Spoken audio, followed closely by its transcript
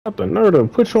Got the nerve to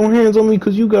put your hands on me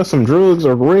because you got some drugs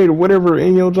or red or whatever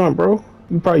in your junk, bro.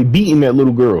 You probably beating that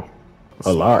little girl.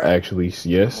 A lot, actually.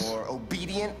 Yes. More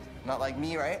obedient, not like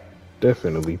me, right?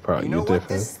 Definitely, probably. You know what?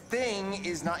 Definitely. This thing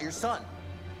is not your son.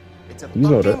 It's a You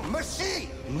know that. machine.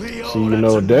 Leo, See, you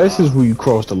know, this is where you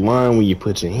cross the line when you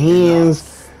put your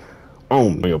hands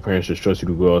on your parents just trust you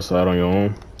to go outside on your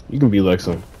own. You can be like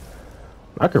some.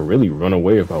 I can really run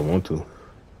away if I want to.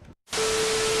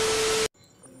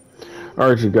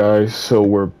 Alright, you guys, so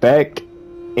we're back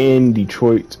in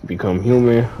Detroit to Become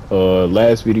Human.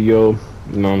 Last video,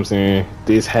 you know what I'm saying,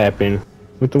 this happened.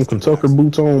 With them Kentucky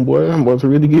boots on, boy, I'm about to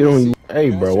really get on you. Hey,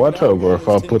 bro, watch out, bro, if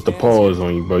I put the paws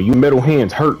on you, bro. You metal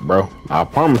hands hurt, bro. I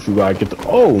promise you, I get the...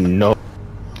 Oh, no.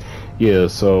 Yeah,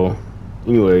 so,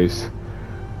 anyways,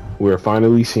 we're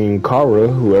finally seeing Kara,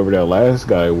 whoever that last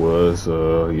guy was.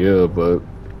 Yeah, but...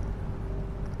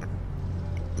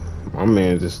 my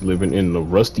man just living in the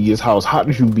rustiest house. How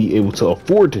did you be able to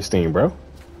afford this thing, bro?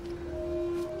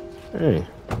 Hey,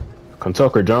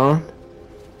 Kentucky John.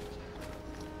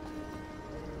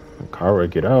 Kara,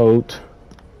 get out.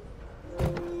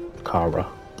 Kara.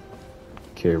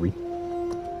 Carrie.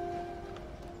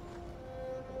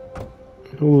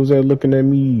 Who was that looking at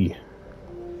me?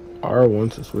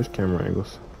 R1 to switch camera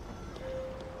angles.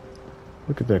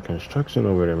 Look at that construction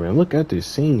over there, man. Look at this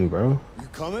scene, bro. You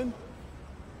coming?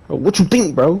 Oh, what you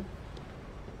think, bro?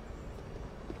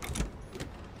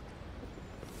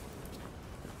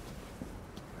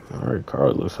 Alright,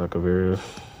 Carl looks like a very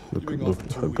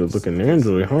good looking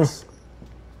android, huh?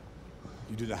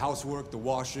 You do the housework, the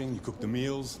washing, you cook the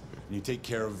meals, and you take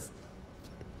care of...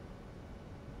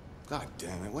 God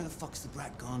damn it, where the fuck's the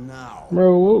brat gone now?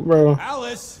 Bro, what, bro?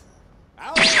 Alice!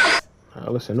 Alice!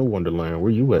 Alice in the Wonderland,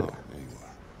 where you at? Oh, there you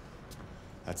are.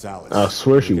 That's Alice. I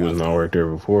swear she was not right there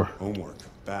before. Homework,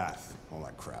 bath, all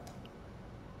that crap.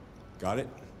 Got it?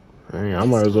 Hey, I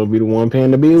might as well be the one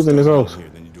paying the bills in this house. Here,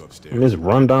 then you do upstairs. In this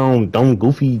rundown, dumb,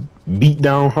 goofy, beat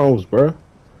down house, bro.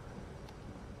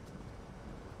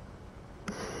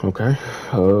 Okay.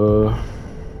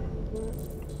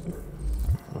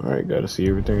 Alright, gotta see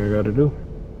everything I gotta do.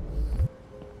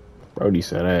 Brody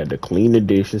said I had to clean the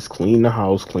dishes, clean the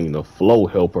house, clean the flow,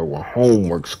 help her with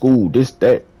homework, school, this,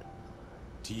 that.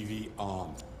 TV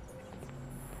on.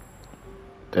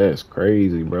 That's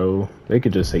crazy, bro. They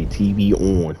could just say TV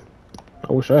on.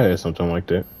 I wish I had something like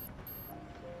that.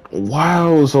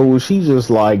 Wow, so she just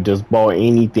bought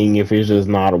anything if it's just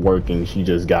not working, she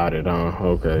just got it, huh?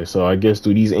 Okay, so I guess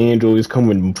do these androids come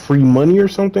with free money or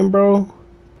something, bro?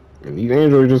 And these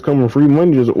androids just come with free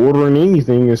money, just ordering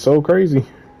anything is so crazy.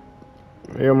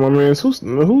 Yeah, my man,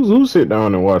 who sit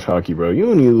down and watch hockey, bro? You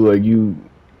don't need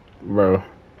bro.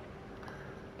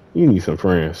 You need some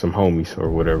friends, some homies or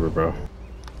whatever, bro.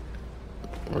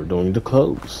 Or don't need the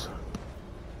clothes.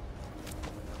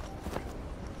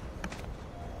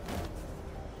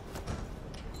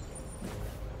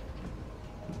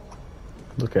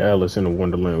 Look at Alice in the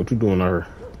Wonderland. What you doing to her?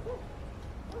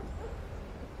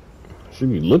 She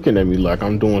be looking at me like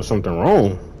I'm doing something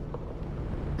wrong,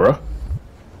 bruh.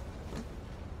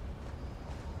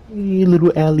 Hey,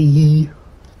 little Allie.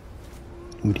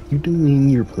 What are you doing?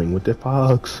 You're playing with the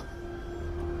fox.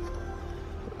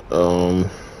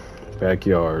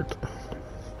 Backyard.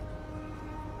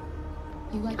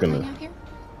 You like playing out here?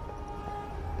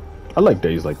 I like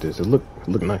days like this. It look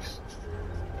nice.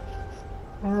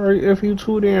 Alright, F you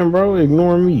too then, bro.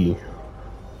 Ignore me.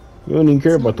 You don't even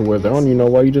care about the weather. I don't even know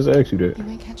why you just asked you that. You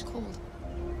may catch cold.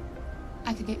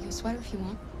 I could get you a sweater if you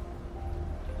want.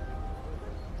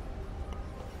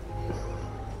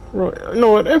 Bro, you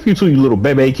know what? F you too, you little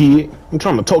baby kid. I'm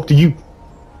trying to talk to you.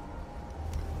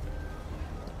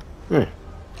 Man.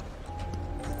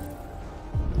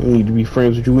 I need to be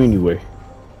friends with you anyway.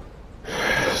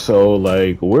 So,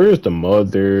 like, where's the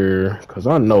mother? Because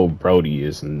I know Brody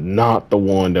is not the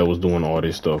one that was doing all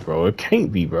this stuff, bro. It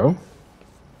can't be, bro.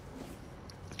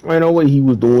 I know what he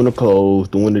was doing the clothes,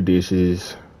 doing the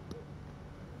dishes.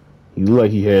 He looked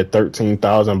like he had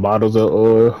 13,000 bottles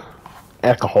of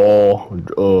alcohol,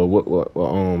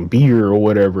 beer or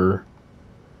whatever.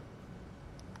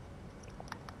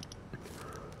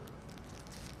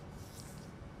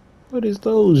 What is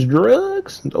those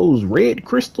drugs? Those red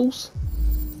crystals?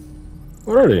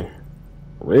 What are they?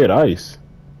 Red ice.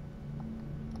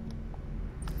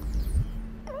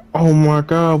 Oh my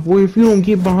god, boy, if you don't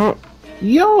get behind...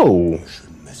 Yo! You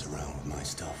shouldn't mess around with my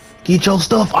stuff. Get your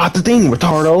stuff out the thing,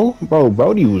 retardo. Bro,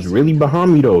 Brody was really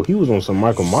behind me, though. He was on some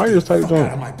Michael Myers type Fuck out of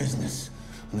thing. my business,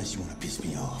 unless you want to piss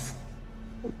me off.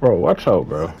 Bro, watch out,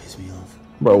 bro. Piss me off.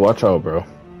 Bro, watch out, bro.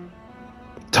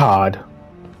 Todd.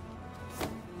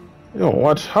 You don't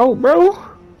watch out, bro.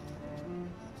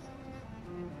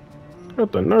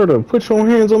 Got the nerve to put your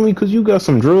hands on me because you got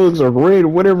some drugs or red or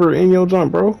whatever in your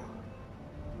junk, bro.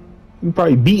 You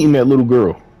probably beating that little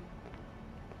girl.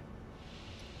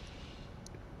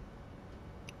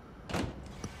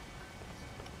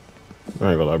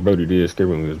 I ain't gonna lie, Brody did scare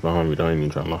me when he was behind me. I ain't even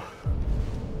trying to lie.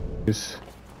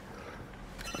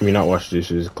 I mean, not wash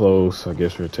dishes, clothes. I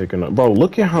guess we're taking up. Bro,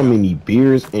 look at how many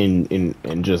beers and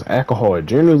just alcohol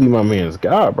generally my man's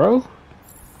got, bro.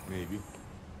 Maybe.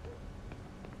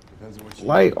 Depends on what you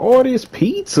Like, all this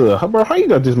pizza. Bro, how you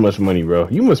got this much money, bro?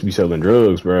 You must be selling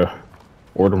drugs, bro.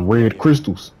 Or them red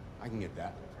crystals. I can get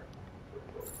that.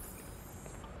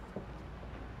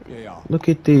 Yeah. Look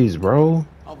at this, bro.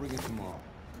 I'll bring it tomorrow.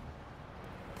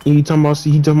 He talking about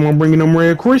bringing them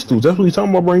red crystals. That's what he's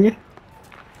talking about bringing.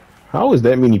 How is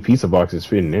that many pizza boxes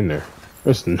fitting in there?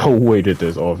 There's no way that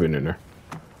there's all fitting in there.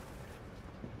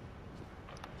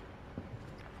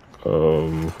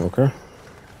 Okay.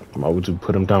 Why would you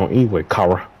put them down anyway,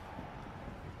 Kara?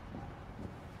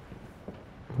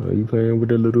 Are you playing with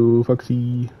the little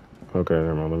foxy? Okay,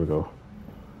 never mind, let me go.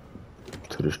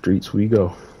 To the streets we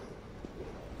go.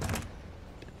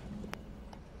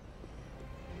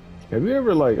 Have you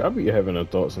ever, like, I be having a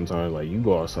thought sometimes, like, you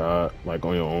go outside, like,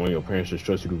 on your own, your parents just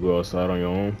trust you to go outside on your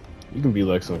own. You can be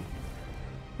like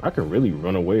I can really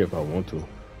run away if I want to.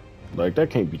 Like, that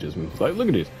can't be just me. Like, look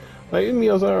at this. Like, me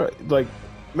outside, like,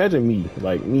 imagine me,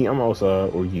 like, me, I'm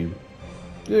outside, or you.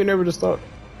 You ain't never just thought,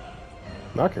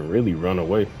 I can really run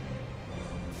away.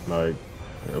 Like,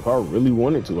 if I really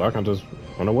wanted to, I can just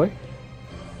run away.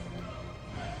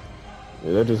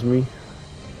 Is that just me?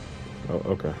 Oh,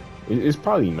 okay. It's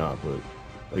probably not, but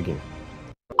again.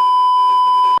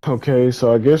 Okay,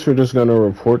 so I guess we're just gonna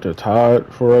report to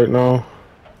Todd for right now.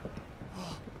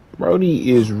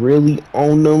 Brody is really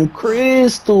on them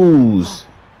crystals.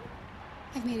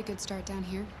 I've made a good start down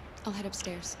here. I'll head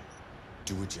upstairs.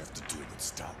 Do what you have to do, but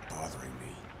stop bothering me.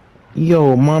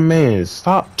 Yo, my man,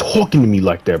 stop talking to me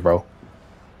like that, bro.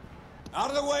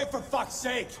 Out of the way, for fuck's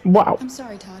sake! Wow. I'm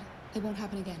sorry, Todd. It won't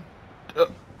happen again.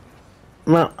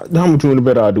 Man, how much you in the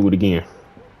bet I'll do it again?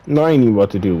 No, I ain't even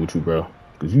about to deal with you, bro.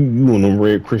 Cause you on them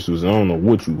red crystals and I don't know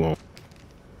what you want.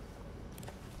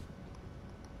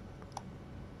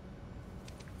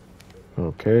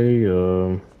 Okay,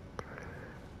 a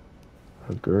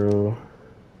girl.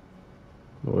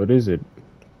 What is it?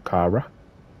 Kara?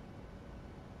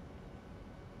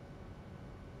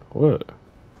 What?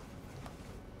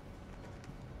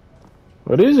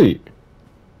 What is it?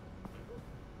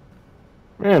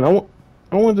 Man, I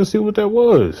wanted to see what that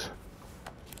was.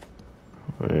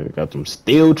 Man, got some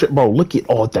steel chip, bro. Look at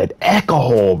all that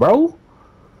alcohol, bro.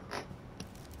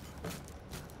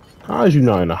 How is you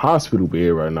not in a hospital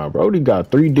bed right now, bro? They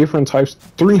got 300 different types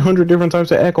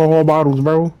of alcohol bottles,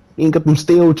 bro. You ain't got them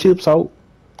steel chips out.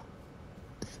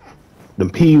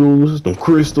 Them pills, them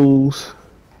crystals,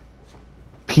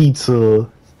 pizza.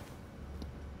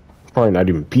 Probably not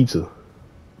even pizza.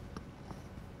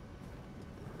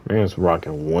 Man's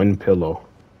rocking one pillow.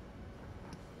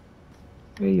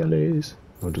 Hey, y'all is.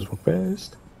 I'll just walk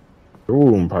past. The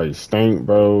room probably stink,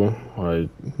 bro. Like,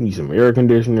 need some air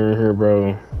conditioner in here,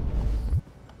 bro.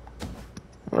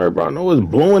 Alright, bro. I know it's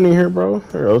blowing in here, bro.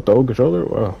 Here, that's the old controller.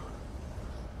 Wow.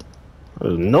 I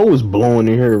just know it's blowing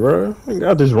in here, bro. I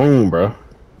got this room, bro.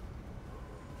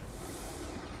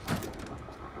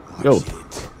 Yo,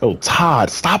 Todd,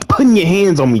 stop putting your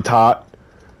hands on me, Todd.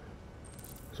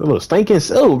 It's a little stinking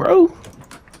cell, bro.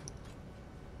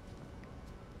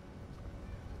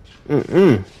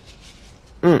 Look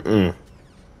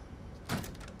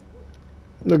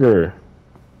at her.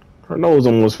 Her nose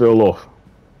almost fell off.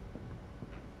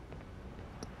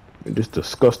 In this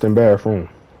disgusting bathroom.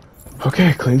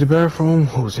 Okay, clean the bathroom.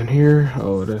 Who's in here?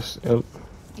 Oh, that's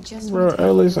bro,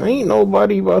 Alice. Ain't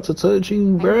nobody about to touch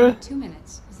you, bro. 2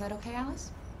 minutes. Is that okay,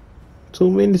 Alice? 2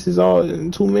 minutes is all.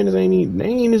 2 minutes ain't even. They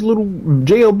ain't this little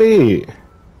jail bed.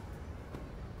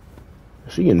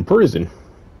 She in prison.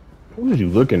 What are you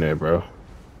looking at, bro?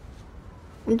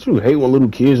 Don't you hate when little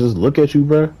kids just look at you,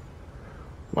 bro?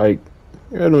 Like,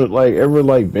 you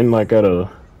ever been like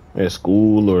at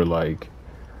school or like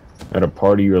at a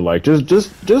party or like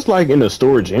just like in a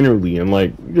store generally, and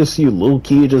like you just see a little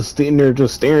kid just sitting there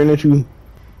just staring at you.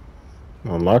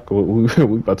 Unlock. We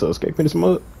about to escape in this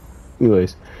mud.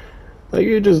 Anyways, like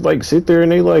you just like sit there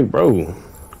and they like, bro,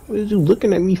 what is you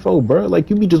looking at me for, bro? Like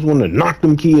you be just want to knock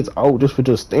them kids out just for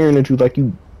just staring at you like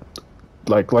you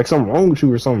like something wrong with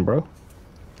you or something, bro.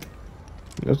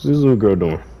 This is what a girl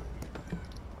doing.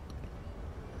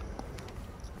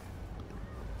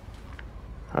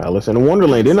 Alice in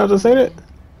Wonderland. Didn't I just say that?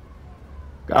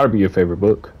 Gotta be your favorite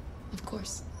book. Of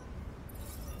course.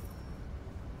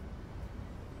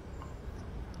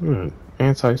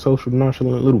 Antisocial,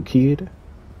 nonchalant little kid.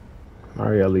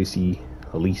 Alright, Alicia.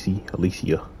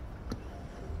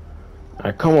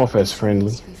 I come off as friendly.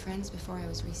 We used to be friends before I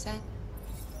was reset. And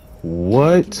we can be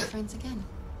What? friends again.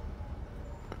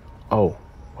 Oh,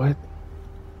 what?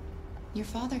 Your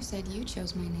father said you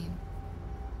chose my name.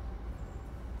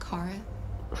 Kara.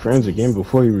 Friends again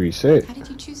before you reset? How did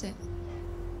you choose it?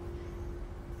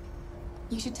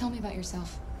 You should tell me about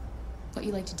yourself. What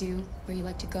you like to do, where you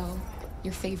like to go,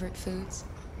 your favorite foods.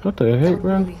 What the That heck, would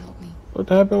bro? really help me. What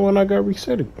happened when I got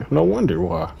reset? No wonder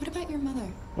why. What about your mother?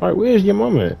 Alright, where's your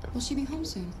mama at? Will she be home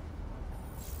soon?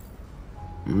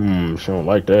 She don't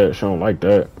like that. She don't like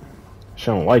that. She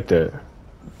don't like that.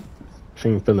 She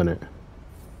ain't feeling it.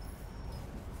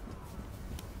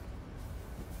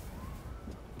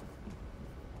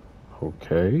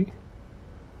 Okay.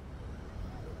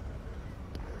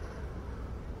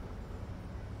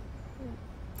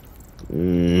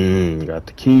 Got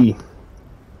the key.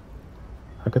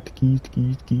 I got the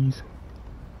keys.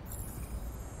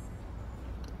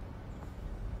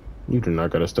 You do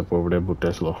not gotta step over that book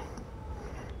that slow.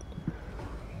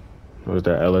 What was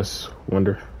that, Alice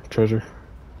Wonder treasure?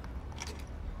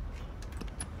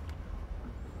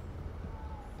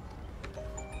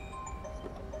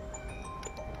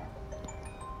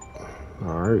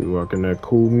 Alright, you rocking that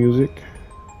cool music.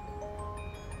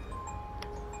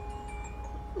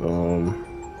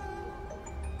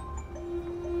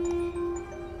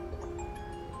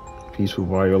 Peaceful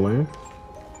violin.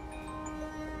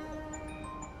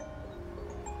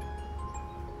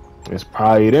 It's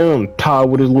probably them, Todd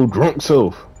with his little drunk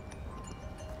self.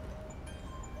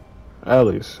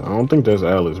 Alice. I don't think that's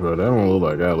Alice, bro. That don't look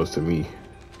like Alice to me.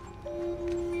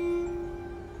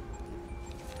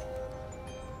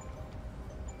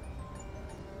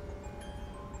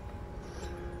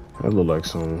 That look like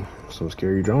some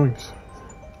scary drawings.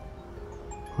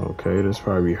 Okay, that's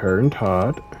probably her and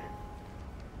Todd.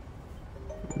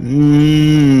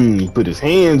 He put his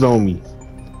hands on me.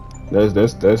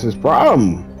 That's his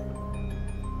problem.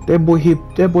 That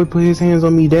boy put his hands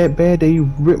on me that bad that he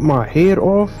ripped my head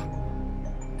off.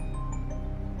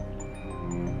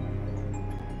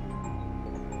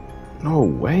 No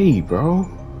way, bro.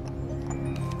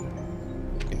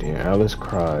 And then Alice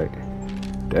cried.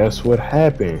 That's what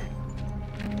happened.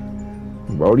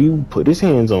 Brody put his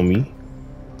hands on me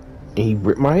and he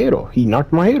ripped my head off. He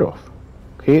knocked my head off.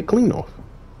 Head clean off.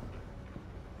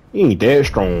 He ain't that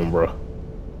strong, bro.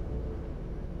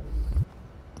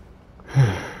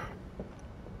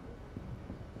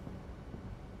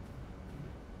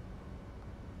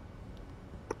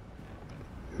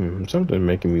 Something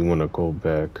making me want to go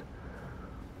back.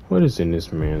 What is in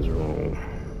this man's room?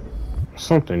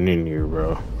 Something in here,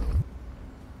 bro.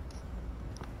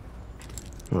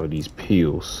 Oh, these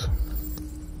pills.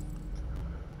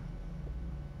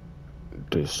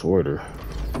 Disorder.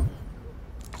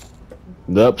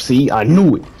 Yup, see, I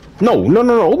knew it. No,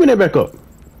 open that back up.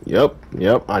 Yep,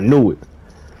 I knew it.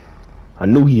 I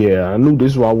knew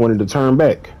this is why I wanted to turn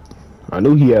back. I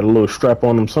knew he had a little strap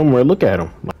on him somewhere. Look at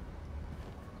him.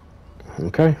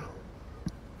 Okay.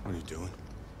 What are you doing?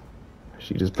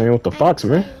 She just playing with the fox,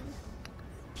 man.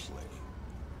 Play.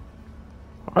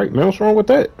 Alright, man, what's wrong with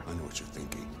that? I know what you're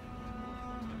thinking.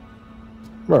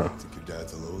 Bro, I think your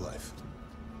dad's a lowlife.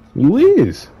 you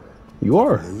is. You A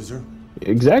are. loser.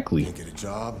 Exactly. Can't get a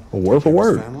job. Word for Can't raise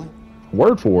word. family?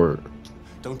 Word for word.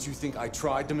 Don't you think I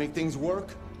tried to make things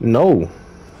work? No,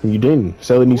 you didn't.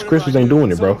 Selling these crystals ain't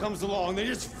doing it, bro. Someone comes along, they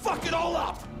just fuck it all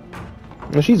up.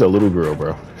 And she's a little girl,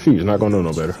 bro. She's not gonna know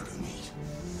no better.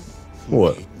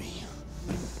 What?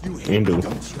 And do.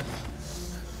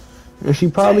 And she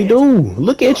probably do.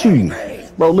 Look at you.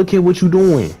 Bro, look at what you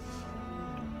doing.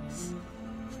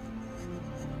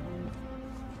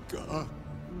 God.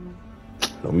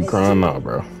 Don't be crying now,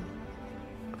 bro.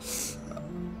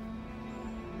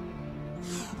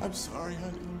 I'm sorry,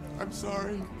 honey. I'm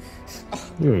sorry.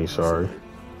 You ain't sorry.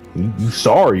 You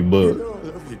sorry, but You know I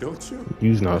love you, don't you?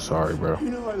 you's not sorry, bro. You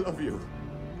know I love you.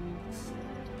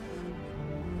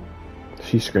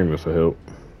 She's screaming for help.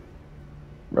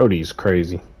 Brody's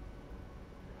crazy.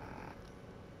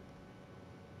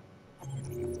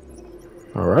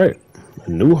 Alright.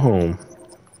 New home.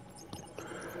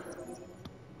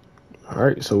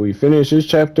 Alright, so we finished this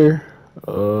chapter.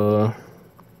 I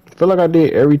feel like I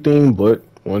did everything but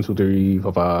 1, 2, 3,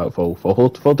 4, 5,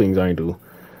 4 things I ain't do.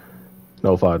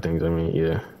 No, 5 things, I mean,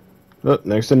 yeah. Look,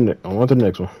 on to the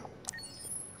next one.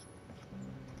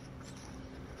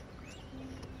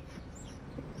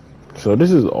 So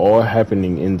this is all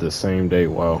happening in the same day.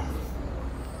 Wow.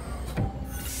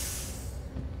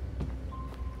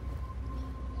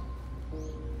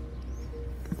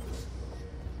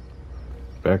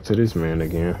 back to this man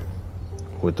again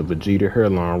with the Vegeta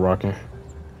hairline rocking.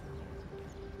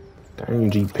 Dang,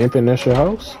 G pimping, that's your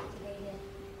house?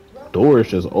 Doors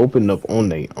just opened up on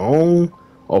their own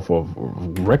off of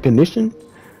recognition.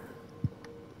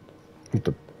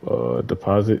 The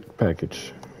deposit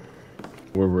package.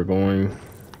 Where we're going.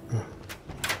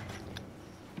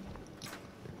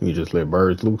 You just let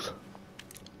birds loose.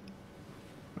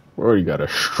 Bro, you got a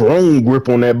strong grip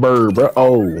on that bird, bro.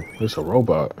 Oh, it's a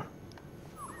robot.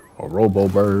 A robo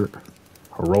bird.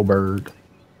 A robird.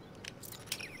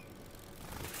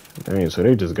 Dang, so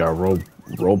they just got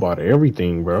robot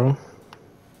everything, bro.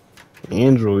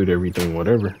 Android everything,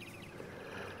 whatever.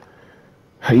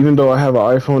 Even though I have an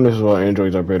iPhone, this is why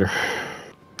Androids are better.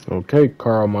 Okay,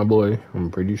 Carl, my boy.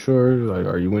 I'm pretty sure. Like,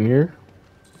 are you in here?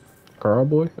 Carl,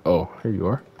 boy? Oh, here you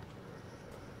are.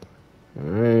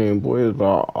 Dang, boy, it's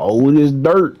about old as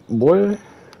dirt, boy.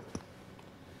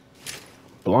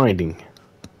 Blinding.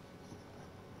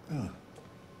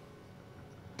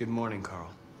 Good morning, Carl.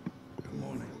 Good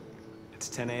morning. It's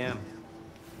 10 a.m.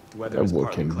 The weather That is boy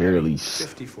partly can cloudy, barely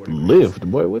 54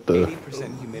 lift, boy. What the?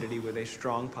 80% humidity with a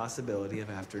strong possibility of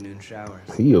afternoon showers.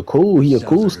 He a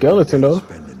cool skeleton though.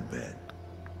 Spend in bed.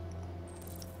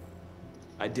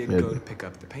 I did go to pick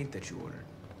up the paint that you ordered.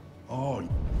 Oh.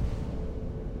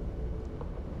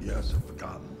 Yes, I've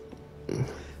forgotten.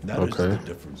 That is Okay. the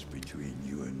difference between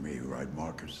you and me, right,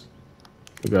 Marcus?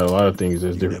 We got a lot of things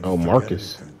that's You different. never Oh, forget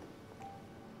Marcus. anything.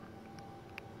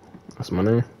 That's my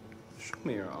name. Show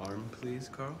me your arm, please,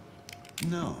 Carl.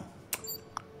 No.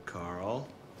 Carl.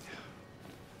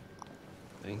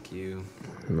 Thank you.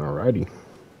 Alrighty.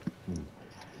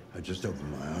 I just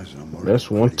opened my eyes and I'm already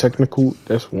That's one pretty technical.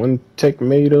 That's one tech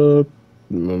made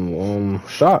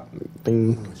shot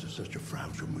thing. quick. This is such a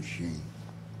fragile machine.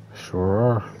 Sure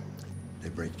are. They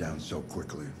break down so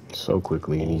quickly. So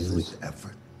quickly and All easily. this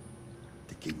effort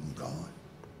to keep them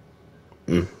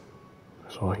going.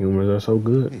 That's why humans are so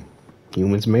good.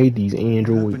 Humans made these What happened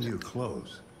to androids. your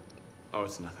clothes? Oh,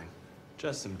 it's nothing.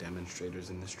 Just some demonstrators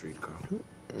in the street, Carl.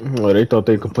 Well, they thought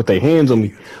they could put their hands on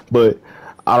me, but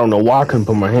I don't know why I couldn't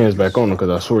put my hands back on them because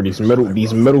I swear these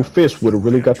metal fists would have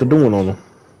really got the doing on them.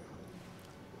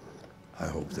 I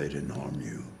hope they didn't harm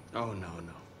you. Oh, no.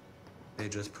 They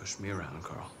just pushed me around,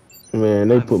 Carl. Man,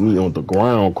 they put me on the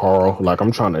ground, Carl. Like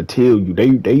I'm trying to tell you,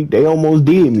 they almost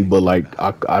did me, but like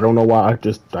I don't know why.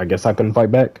 I guess I couldn't fight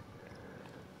back.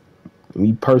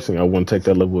 Me personally, I wouldn't take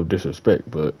that level of disrespect,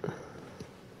 but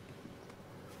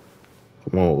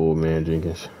come on, old man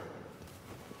Jenkins.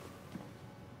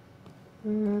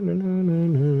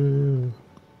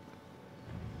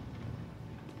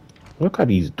 Look how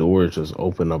these doors just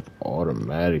open up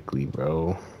automatically,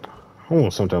 bro. I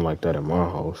want something like that in my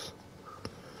house.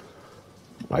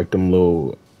 Like them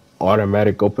little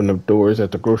automatic open up doors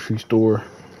at the grocery store.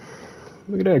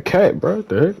 Look at that cat, bro. What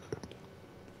the heck?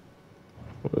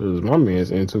 What is my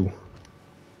man's into?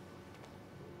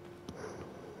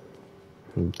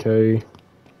 Okay.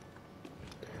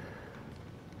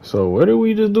 So what did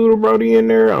we just do to Brody in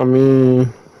there? I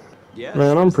mean, Yes,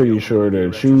 man, I'm it's the pretty old sure movie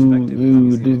that you retrospective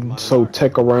Museum of did Modern so Art.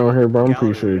 tech around here, bro. I'm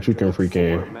pretty Gallery sure that you can left 4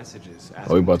 freaking. messages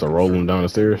Oh, we about to asking roll him confirm down the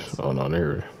stairs? details. Oh no,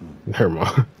 never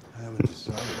mind. I haven't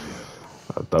decided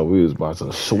yet. I thought we was about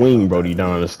to swing Brody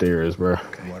down the stairs, bro.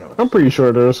 What else? I'm pretty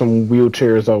sure there's some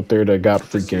wheelchairs out there that got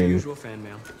Just your freaking usual fan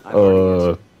mail. I've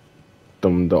already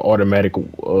answered. the automatic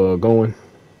going.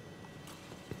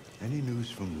 Any news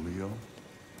from Leo?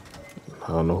 I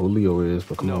don't know who Leo is,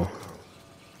 but come No. on.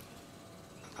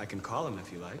 I can call him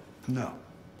if you like. No.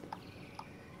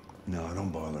 No, don't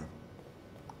bother.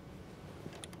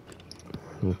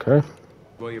 Okay.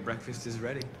 Well, your breakfast is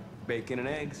ready. Bacon and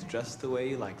eggs, just the way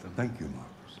you like them. Thank you,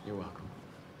 Marcus. You're welcome.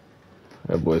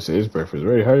 That boy said his breakfast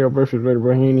ready. How your breakfast ready,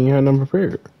 bro? He ain't even had nothing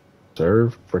prepared.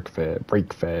 Serve,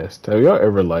 break fast. Have y'all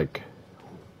ever like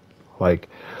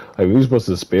we supposed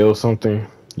to spell something,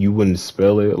 you wouldn't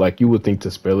spell it. Like you would think to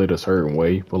spell it a certain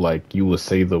way, but like you would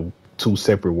say the two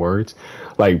separate words.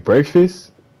 Like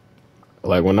breakfast,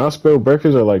 like when I spell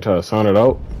breakfast or like try to sound it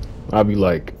out, I'd be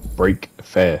like break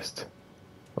fast.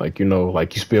 Like, you know,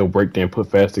 like you spell break then put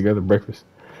fast together, breakfast.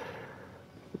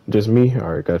 Just me?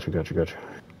 Alright, got you.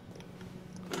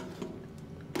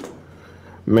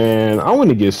 Man, I want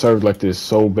to get served like this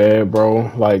so bad,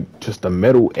 bro. Like, just a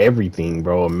metal everything,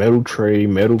 bro. A metal tray,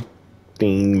 metal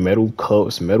thing, metal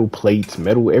cups, metal plates,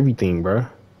 metal everything, bro.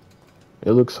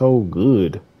 It looks so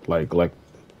good. Like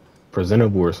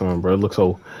presentable or something, bro. It looks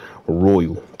so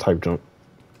royal type junk.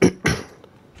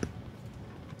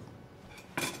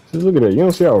 Just look at that. You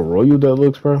don't see how royal that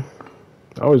looks, bro?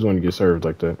 I always want to get served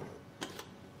like that.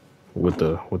 With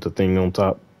the thing on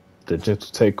top. The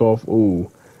gentle takeoff. Ooh.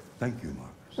 Thank you,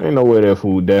 Marcus. Ain't no way that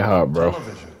food that hot, bro.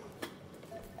 Television.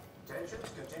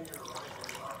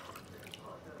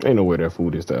 Ain't no way that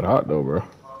food is that hot though, bro.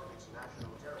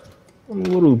 A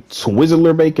little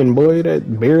Twizzler bacon, boy.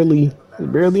 That barely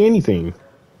anything.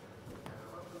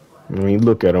 I mean,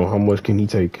 look at him. How much can he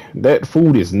take? That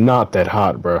food is not that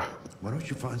hot, bro. Why don't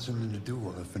you find something to do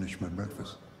while I finish my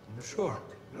breakfast? Sure.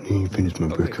 He finished my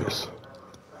Okay, breakfast.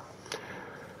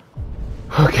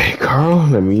 Okay, Carl.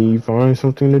 Let me find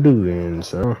something to do then,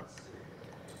 sir.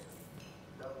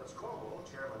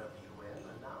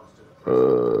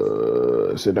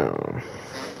 Sit down.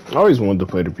 I always wanted to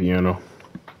play the piano.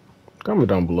 Comment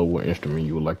down below what instrument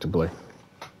you would like to play.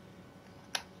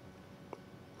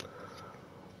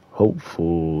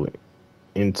 Hopeful,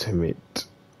 intimate,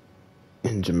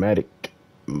 and dramatic.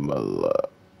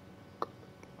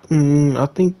 I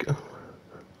think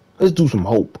let's do some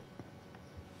hope.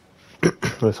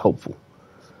 Let's hopeful.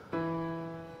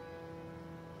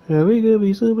 Yeah, we could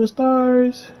be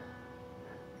superstars.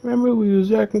 Remember we was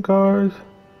jacking cars.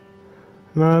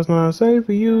 Now it's not safe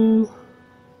for you.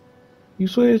 You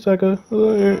switch like a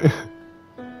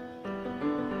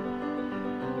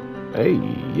hey,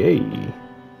 yay.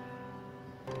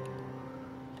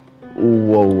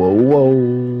 Whoa, whoa, whoa.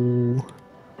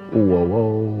 Whoa,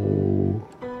 whoa.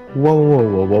 Whoa,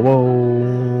 whoa, whoa,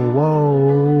 whoa,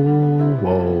 whoa,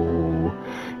 whoa.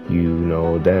 You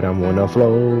know that I'm on the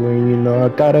flow, and you know I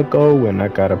gotta go, and I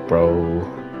gotta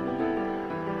pro.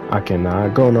 I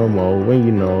cannot go no more when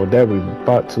you know that we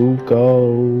about to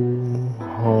go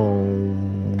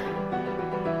home.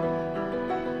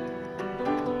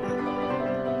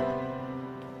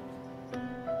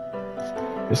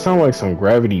 It sounds like some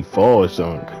Gravity Falls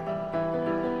junk.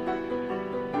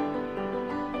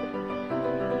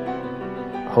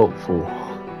 Hopeful.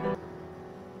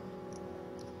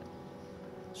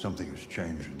 Something has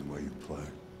changed in the way you play.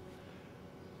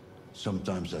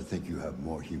 Sometimes I think you have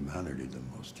more humanity than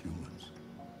most humans.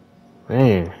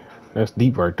 Man, that's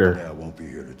deep right Today there. I won't be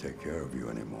here to take care of you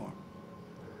anymore.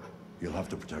 You'll have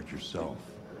to protect yourself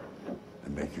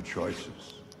and make your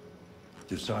choices.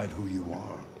 Decide who you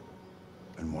are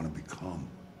and want to become.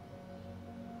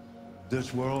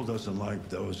 This world doesn't like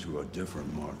those who are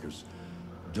different, Marcus.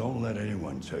 Don't let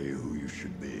anyone tell you who you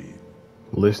should be.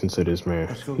 Listen to this man.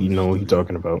 Let's go to You the know what he's studio.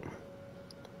 talking about.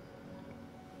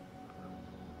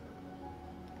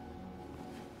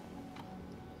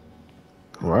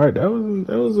 All right, that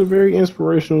was a very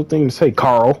inspirational thing to say,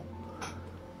 Carl.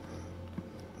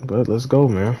 But let's go,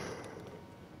 man.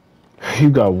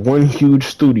 You got one huge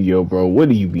studio, bro. What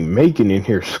do you be making in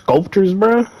here? Sculptures,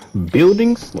 bro?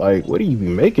 Buildings? Like, what do you be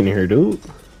making in here, dude?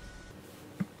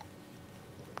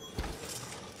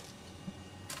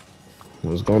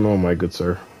 What's going on, my good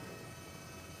sir?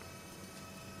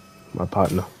 My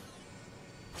partner.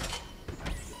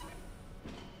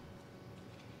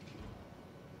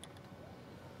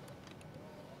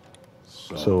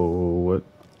 So what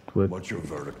What's your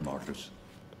verdict, Marcus?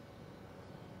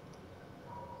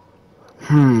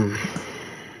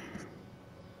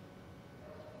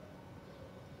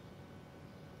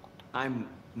 I'm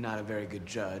not a very good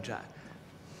judge.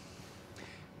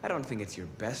 I don't think it's your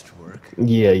best work.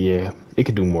 Yeah. It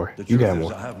could do more. The You truth got is,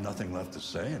 more. I have nothing left to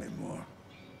say anymore.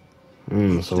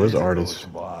 So his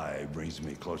artist. By brings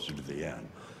me closer to the end.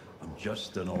 I'm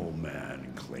just an old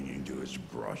man clinging to his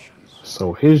brushes.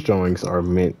 So his drawings are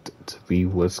meant to be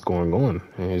what's going on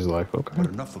in his life. Okay. But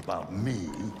enough about me.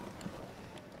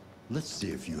 Let's see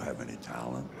if you have any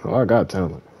talent. Oh, I got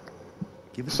talent.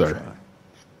 Give it Sir. a try.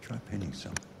 Try painting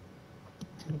something.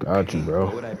 Got you, What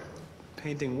bro. would I...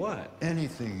 Painting what?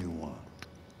 Anything you want.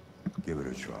 Give it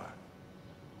a try.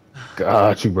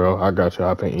 Got you, bro. I got you.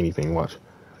 I'll paint anything. Watch.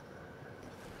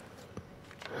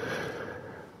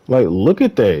 Like, look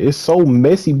at that. It's so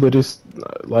messy, but it's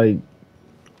like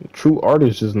true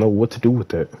artists just know what to do with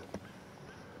that.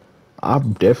 I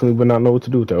definitely would not know what to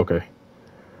do with that. Okay.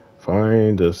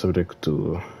 Find the subject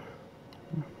tool.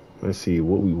 Let's see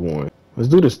what we want. Let's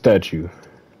do the statue.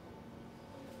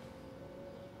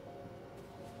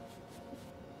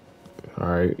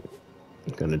 Alright.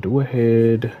 Gonna do a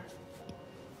head.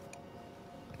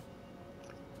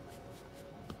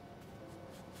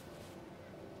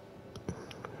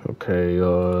 Okay,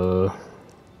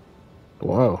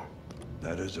 wow.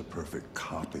 That is a perfect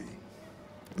copy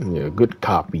Yeah, good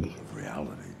copy. of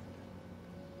reality.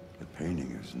 The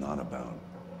painting is not about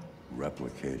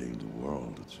replicating the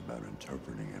world. It's about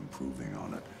interpreting and improving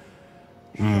on it.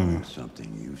 Showing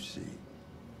something you see.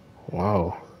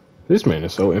 Wow. This man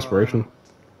is so inspirational.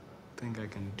 I think I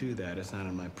can do that. It's not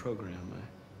in my program.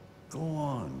 Go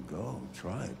on, go.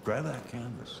 Try it. Grab that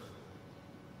canvas.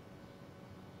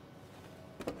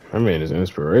 That man is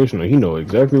inspirational. He know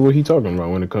exactly what he talking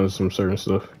about when it comes to some certain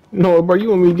stuff. You know what, bro? You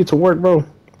want me to get to work, bro?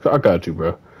 I got you,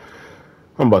 bro.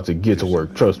 I'm about to get to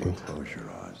work. Trust me. Close your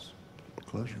eyes.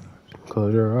 Close your eyes.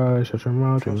 Close your eyes. Shut your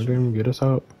mouth. Dream, get us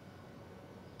out.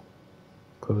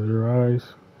 Close your eyes.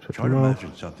 Shut Try your to mouth.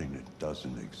 imagine something that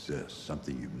doesn't exist,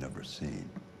 something you've never seen.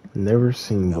 Never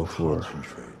seen Now before.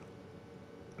 concentrate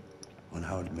on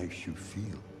how it makes you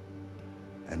feel,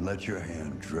 and let your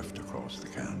hand drift across the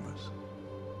canvas.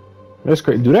 That's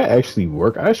great. Do that actually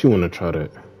work? I actually want to try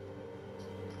that.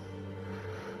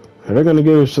 Are they gonna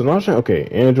give us an option? Okay,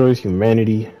 androids,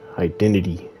 humanity,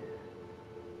 identity.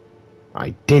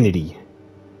 Identity.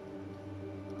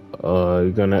 You're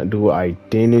gonna do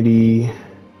identity.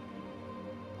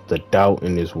 The doubt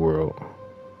in this world.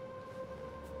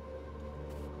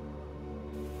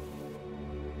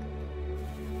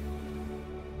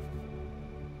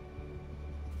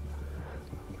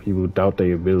 People doubt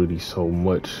their ability so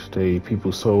much.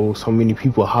 So many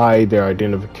people hide their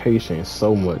identification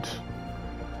so much.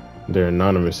 They're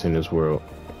anonymous in this world.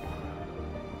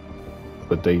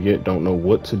 But they yet don't know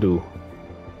what to do.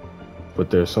 But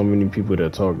there's so many people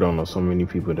that talk, don't know so many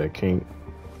people that can't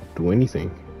do anything.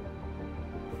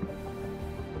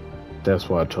 That's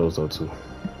why I chose O2.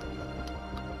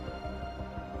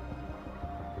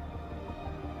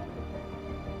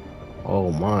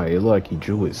 Oh my, it like he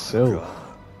drew itself.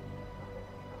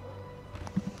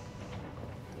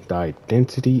 The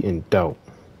identity and doubt.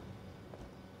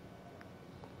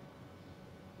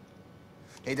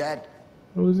 Hey, Dad.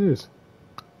 What was this?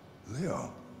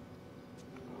 Leo,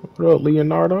 What up,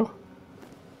 Leonardo?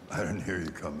 I didn't hear you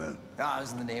come in. Oh, I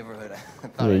was in the neighborhood. I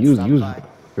thought Yeah, I'd you stop was by.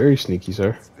 very sneaky, sir.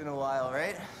 It's been a while,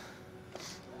 right?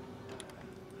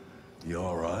 You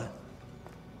all right?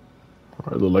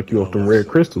 I look like you off them red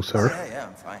crystals, sir. Yeah,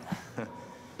 I'm fine.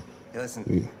 Hey,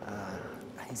 listen,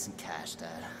 I need some cash,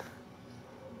 Dad.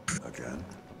 Again?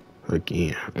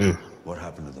 Again. What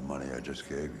happened to the money I just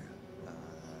gave you?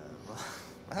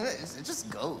 It just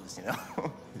goes, you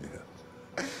know?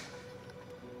 Yeah.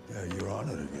 Yeah, you're on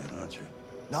it again, aren't you?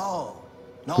 No.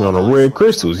 He's on the red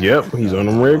crystals. Yep, he's on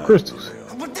them red crystals.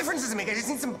 What difference does it make? I just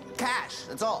need some cash.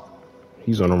 That's all.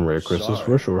 He's on them red crystals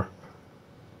for sure.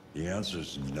 The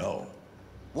answer's no.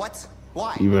 What?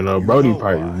 Why? Even though You Brody know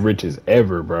probably why. rich as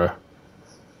ever, bruh.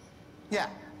 Yeah,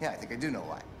 I think I do know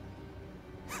why.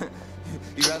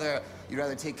 you'd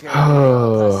rather take care of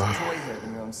a plastic toy here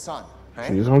than your own son, right?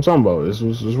 See, that's what I'm talking about. This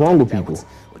was wrong with Dad, people.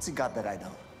 what's he got that I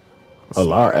don't? A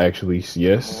lot, actually.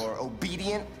 Yes, Or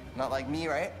obedient, not like me,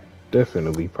 right?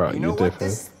 definitely. Probably, You know what? definitely.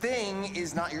 This thing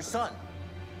is not your son.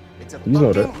 It's a You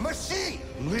know fucking that. machine.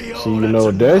 Leo, See, you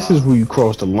know, this is where you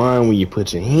cross the line when you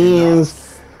put your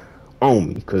hands on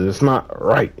me, because it's not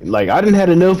right. Like, I didn't have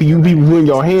enough of you people putting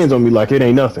your hands on me like it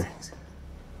ain't nothing.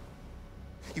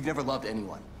 You've never loved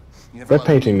anyone. You never That loved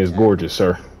painting me, is Dad. gorgeous,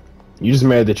 sir. You just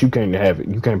mad that you can't have it.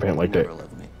 You can't paint like You that. never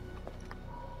loved me.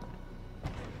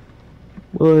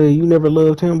 Boy, you never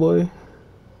loved him, boy.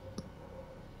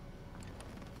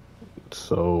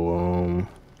 So,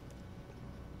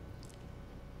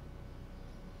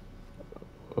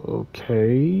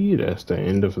 okay, that's the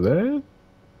end of that.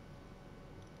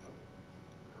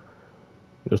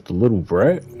 Just a little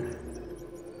brat.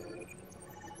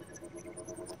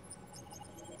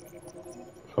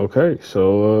 Okay,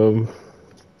 so,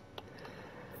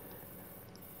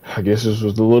 I guess this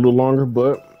was a little longer,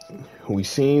 but we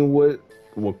seen what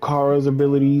Kara's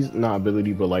abilities, not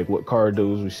ability, but like what Kara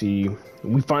does.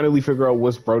 We finally figure out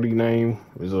what's Brody's name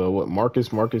is. What,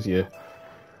 Marcus, yeah.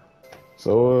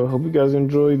 So hope you guys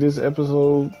enjoyed this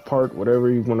episode, part, whatever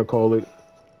you want to call it.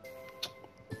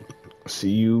 See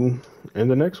you in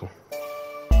the next one.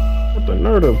 What the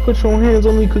nerve of put your hands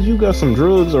on me because you got some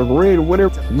drugs or red or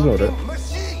whatever. You know that.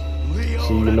 Machine.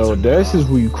 See, you know, this is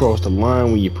where you cross the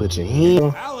line when you put your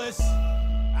hand. Alice!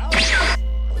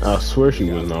 I swear she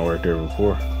was not right there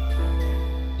before.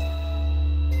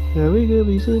 Yeah, we could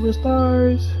be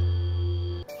superstars.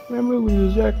 Remember we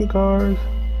was jacking cars.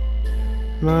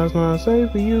 Now it's not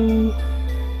safe for you.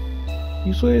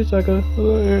 You switch like a...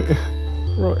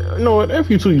 You know what? F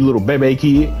you too, you little baby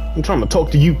kid. I'm trying to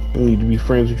talk to you. I need to be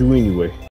friends with you anyway.